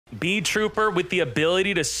Beetrooper with the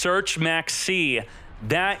ability to search MAXX.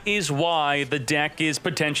 That is why the deck is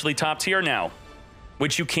potentially top tier now,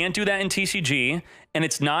 which you can't do that in TCG, and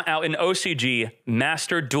it's not out in OCG,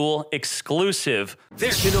 Master Duel exclusive.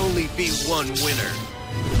 There can only be one winner,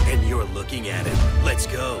 and you're looking at it. Let's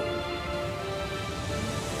go.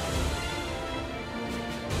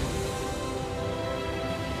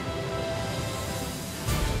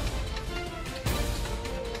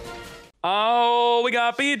 Oh, we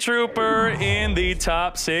got Beetrooper in the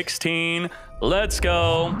top 16. Let's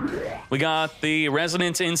go. We got the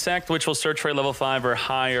Resonance Insect, which will search for a level 5 or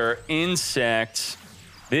higher insect.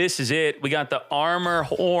 This is it. We got the Armor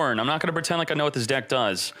Horn. I'm not going to pretend like I know what this deck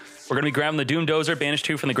does. We're going to be grabbing the Doom Dozer, banish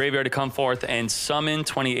 2 from the graveyard to come forth and summon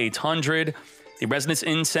 2800. The Resonance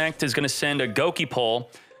Insect is going to send a Goki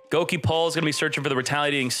Pole. Goki Pole is going to be searching for the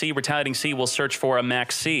Retaliating Sea. Retaliating Sea will search for a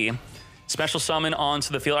MAXX. Special summon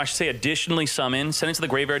onto the field. I should say additionally summon. Send it to the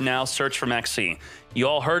graveyard now. Search for MAXX. You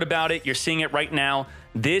all heard about it. You're seeing it right now.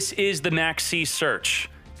 This is the MAXX search.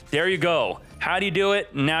 There you go. How do you do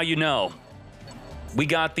it? Now you know. We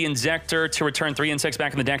got the Inzektor to return 3 insects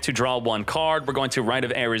back in the deck to draw 1 card. We're going to Rite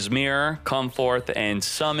of Ares Mirror, come forth and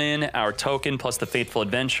summon our token plus the Fateful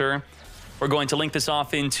Adventure. We're going to link this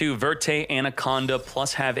off into Verte Anaconda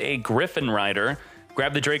plus have a Griffin Rider.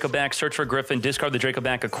 Grab the Draco back, search for Griffin, discard the Draco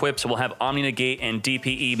back, equip, so we'll have Omni Negate and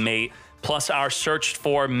DPE mate, plus our searched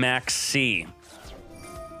for MAXX.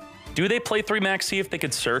 Do they play 3 MAXX if they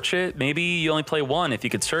could search it? Maybe you only play 1 if you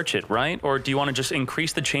could search it, right? Or do you want to just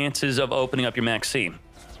increase the chances of opening up your MAXX?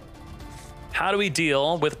 How do we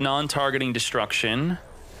deal with non-targeting destruction,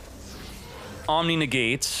 Omni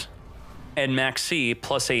Negates, and MAXX,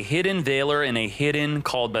 plus a hidden Veiler and a hidden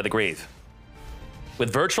Called by the Grave?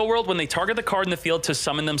 With Virtual World, when they target the card in the field to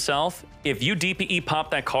summon themselves, if you DPE pop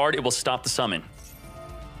that card, it will stop the summon.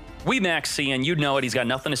 We MAXX, and you know it. He's got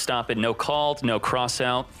nothing to stop it. No called, no cross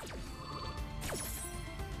out.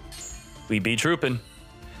 We be trooping.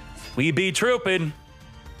 We be trooping.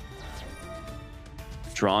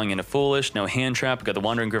 Drawing into Foolish, no hand trap. We got the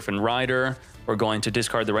Wandering Griffin Rider. We're going to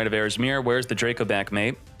discard the Rite of Ares Mirror. Where's the Draco back,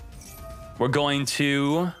 mate? We're going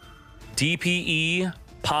to DPE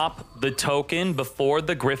pop the token before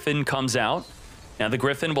the Griffin comes out. Now the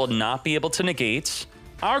Griffin will not be able to negate.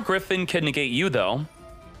 Our Griffin can negate you though.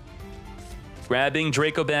 Grabbing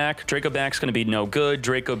Draco back. Draco back's going to be no good.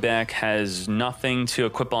 Draco back has nothing to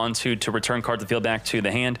equip onto to return cards of the field back to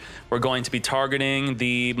the hand. We're going to be targeting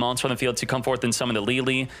the monster on the field to come forth and summon the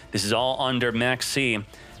Lily. This is all under MAXX.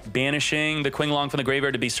 Banishing the Qinglong from the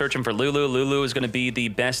graveyard to be searching for Lulu. Lulu is going to be the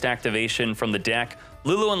best activation from the deck.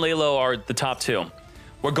 Lulu and Lalo are the top 2.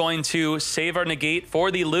 We're going to save our negate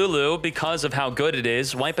for the Lulu because of how good it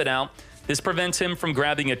is. Wipe it out. This prevents him from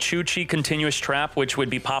grabbing a Chuchi continuous trap, which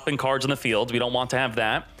would be popping cards on the field. We don't want to have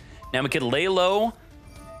that. Now we could lay low,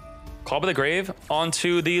 Call by the Grave,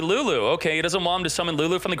 onto the Lulu. Okay, he doesn't want him to summon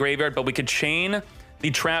Lulu from the graveyard, but we could chain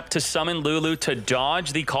the trap to summon Lulu to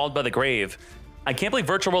dodge the Called by the Grave. I can't believe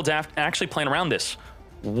Virtual World's actually playing around this.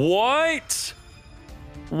 What?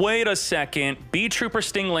 Wait a second. Beetrooper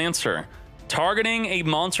Sting Lancer. Targeting a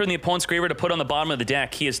monster in the opponent's graveyard to put on the bottom of the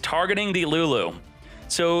deck. He is targeting the Lulu.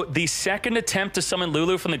 So the second attempt to summon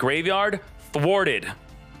Lulu from the graveyard, thwarted.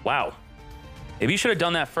 Wow. Maybe you should have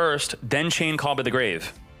done that first, then chain Call by the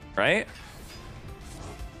Grave, right?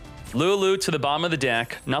 Lulu to the bottom of the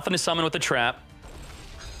deck. Nothing to summon with the trap.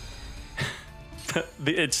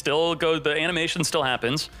 It still goes, the animation still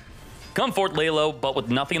happens. Come forth, Lalo, but with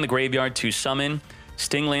nothing in the graveyard to summon.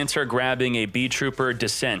 Sting Lancer grabbing a Beetrooper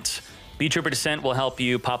Descent. Beetrooper Descent will help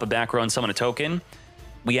you pop a back row and summon a token.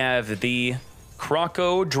 We have the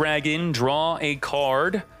Croco Dragon, draw a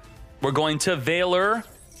card. We're going to Veiler,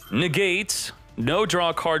 negate. No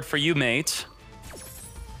draw card for you, mate.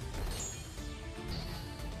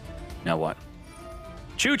 Now what?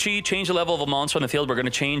 Chuchi, change the level of a monster on the field. We're going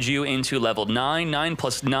to change you into level 9. 9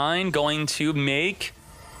 plus 9, going to make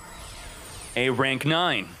a rank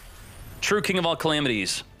 9. True King of all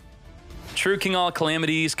calamities. True King of all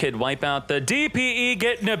calamities could wipe out the DPE,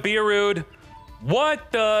 get Nibiru'd.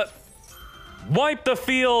 What the? Wipe the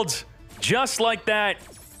field just like that.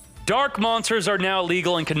 Dark monsters are now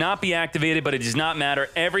legal and cannot be activated, but it does not matter.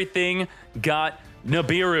 Everything got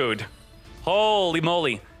Nibiru'd. Holy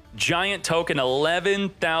moly. Giant token,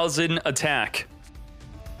 11,000 attack.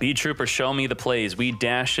 Beetrooper, show me the plays. We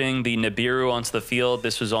dashing the Nibiru onto the field.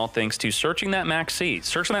 This was all thanks to searching that MAXX.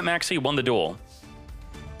 Searching that MAXX won the duel.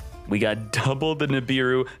 We got double the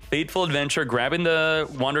Nibiru. Fateful Adventure, grabbing the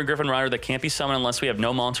Wandering Griffin Rider that can't be summoned unless we have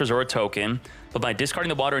no monsters or a token. But by discarding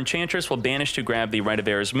the Water Enchantress, we'll banish to grab the Rite of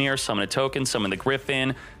Erismere, summon a token, summon the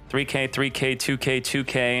Griffin, 3k, 3k, 2k,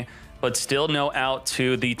 2k, but still no out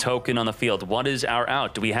to the token on the field. What is our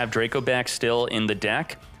out? Do we have Draco back still in the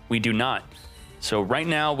deck? We do not. So right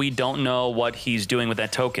now, we don't know what he's doing with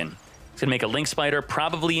that token. He's gonna make a Link Spider,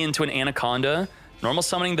 probably into an Anaconda. Normal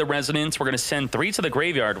summoning the Resonance. We're going to send 3 to the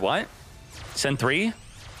graveyard. What? Send 3?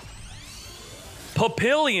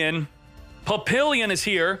 Papillion. Papillion is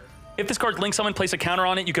here. If this card Link Summon, place a counter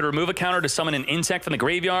on it. You could remove a counter to summon an Insect from the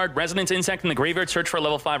graveyard. Resonance Insect in the graveyard. Search for a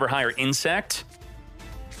level 5 or higher Insect.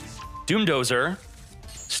 Doomdozer.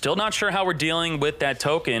 Still not sure how we're dealing with that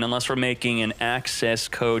token unless we're making an access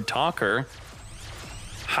code talker.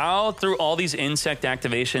 How through all these Insect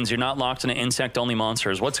activations, you're not locked into Insect-only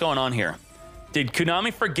monsters? What's going on here? Did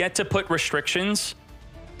Konami forget to put restrictions?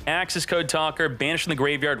 Access code talker, banish from the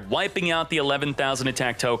graveyard, wiping out the 11,000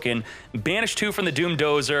 attack token, banish 2 from the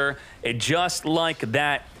Doomdozer, and just like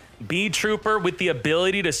that, Beetrooper with the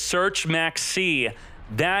ability to search MAXX.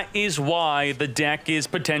 That is why the deck is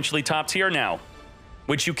potentially top tier now,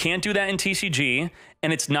 which you can't do that in TCG,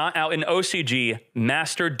 and it's not out in OCG,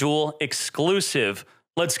 Master Duel exclusive.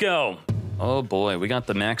 Let's go. Oh boy, we got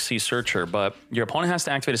the MAXX Searcher, but your opponent has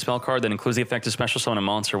to activate a spell card that includes the effect of special summon a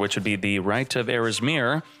monster, which would be the Rite of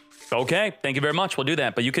Erismere. Okay, thank you very much, we'll do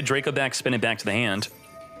that, but you could Draco back, spin it back to the hand.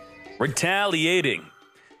 Retaliating.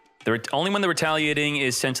 Only when the retaliating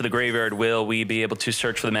is sent to the graveyard will we be able to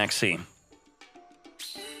search for the MAXX.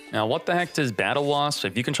 Now, what the heck does Battle Wasp?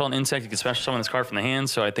 If you control an insect, you can special summon this card from the hand,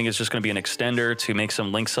 so I think it's just going to be an extender to make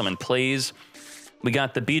some Link Summon plays. We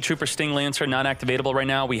got the Beetrooper Sting Lancer, not activatable right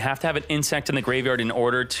now. We have to have an insect in the graveyard in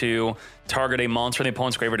order to target a monster in the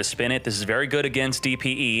opponent's graveyard to spin it. This is very good against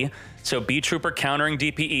DPE. So Beetrooper countering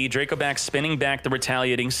DPE, Draco back, spinning back the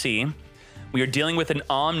Retaliating Sea. We are dealing with an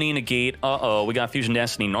Omni Negate. Uh-oh, we got Fusion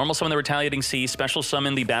Destiny. Normal summon the Retaliating Sea, special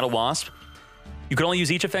summon the Battle Wasp. You can only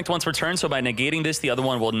use each effect once per turn, so by negating this, the other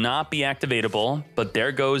one will not be activatable. But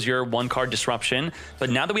there goes your 1-card disruption. But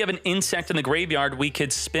now that we have an insect in the graveyard, we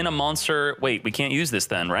could spin a monster. Wait, we can't use this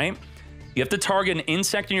then, right? You have to target an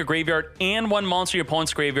insect in your graveyard and 1 monster in your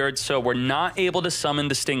opponent's graveyard, so we're not able to summon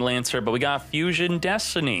the Sting Lancer, but we got Fusion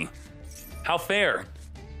Destiny. How fair?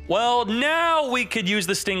 Well, now we could use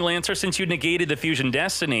the Sting Lancer since you negated the Fusion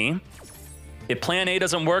Destiny. If plan A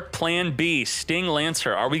doesn't work, plan B, Sting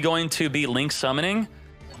Lancer. Are we going to be Link summoning?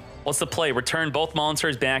 What's the play? Return both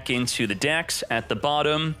monsters back into the decks at the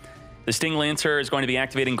bottom. The Sting Lancer is going to be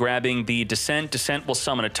activating, grabbing the Descent. Descent will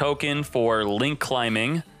summon a token for Link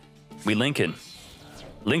climbing. We Linkin.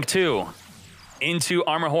 Link 2 into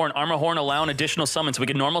Armor Horn. Armor Horn allow an additional summon, so we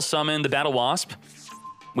can normal summon the Battle Wasp.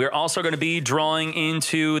 We're also going to be drawing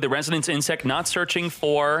into the Resonance Insect, not searching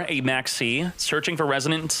for a MAXX, searching for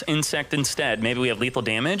Resonance Insect instead. Maybe we have lethal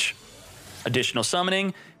damage. Additional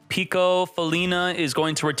summoning. Pico Felina is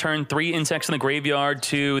going to return 3 insects in the graveyard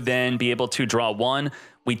to then be able to draw 1.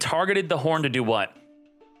 We targeted the horn to do what?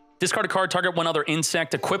 Discard a card, target 1 other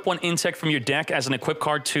insect, equip 1 insect from your deck as an equip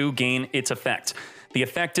card to gain its effect. The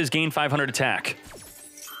effect is gain 500 attack.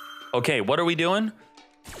 Okay, what are we doing?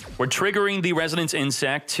 We're triggering the Resonance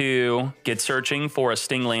Insect to get searching for a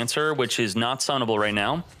Sting Lancer, which is not summonable right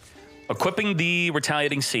now. Equipping the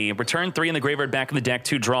Retaliating Sea. Return 3 in the graveyard back in the deck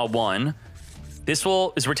to draw 1.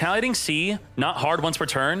 Is Retaliating Sea not hard once per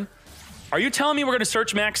turn? Are you telling me we're going to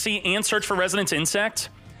search MAXX and search for Resonance Insect?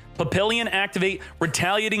 Papillion, activate,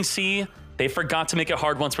 Retaliating Sea. They forgot to make it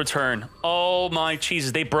hard once per turn. Oh my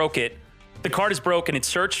cheeses, they broke it. The card is broken. It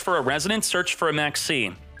searched for a Resonance, searched for a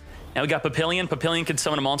MAXX. Now we got Papillion. Papillion can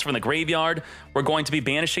summon a monster from the graveyard. We're going to be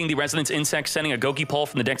banishing the Resonance Insect, sending a Goki Pole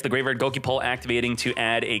from the deck to the graveyard. Goki Pole activating to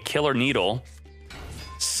add a Killer Needle.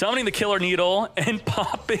 Summoning the Killer Needle and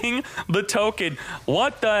popping the token.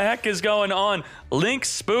 What the heck is going on? Link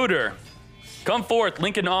Spooter. Come forth,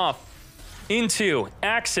 Linkin off. Into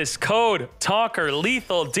Axis Code Talker,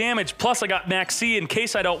 lethal damage. Plus I got MAXX in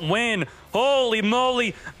case I don't win. Holy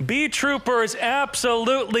moly. Beetrooper is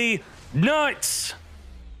absolutely nuts.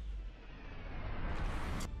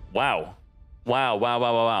 Wow. Wow, wow,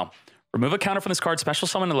 wow, wow, wow. Remove a counter from this card, special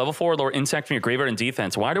summon a level 4 lower insect from your graveyard and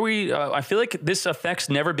defense. Why do we, I feel like this effect's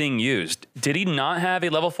never being used. Did he not have a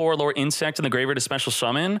level 4 lower insect in the graveyard to special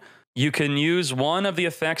summon? You can use one of the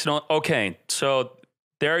effects. Okay, so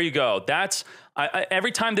there you go. That's,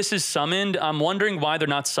 every time this is summoned, I'm wondering why they're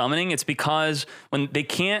not summoning. It's because when they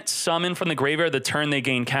can't summon from the graveyard the turn they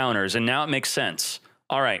gain counters, and now it makes sense.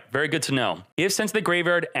 All right, very good to know. If sent to the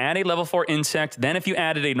graveyard, add a level 4 insect. Then if you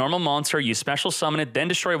added a normal monster, you special summon it, then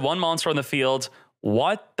destroy 1 monster on the field.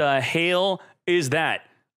 What the hell is that?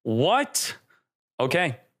 What?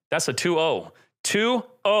 Okay, that's a 2-0.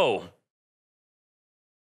 2-0.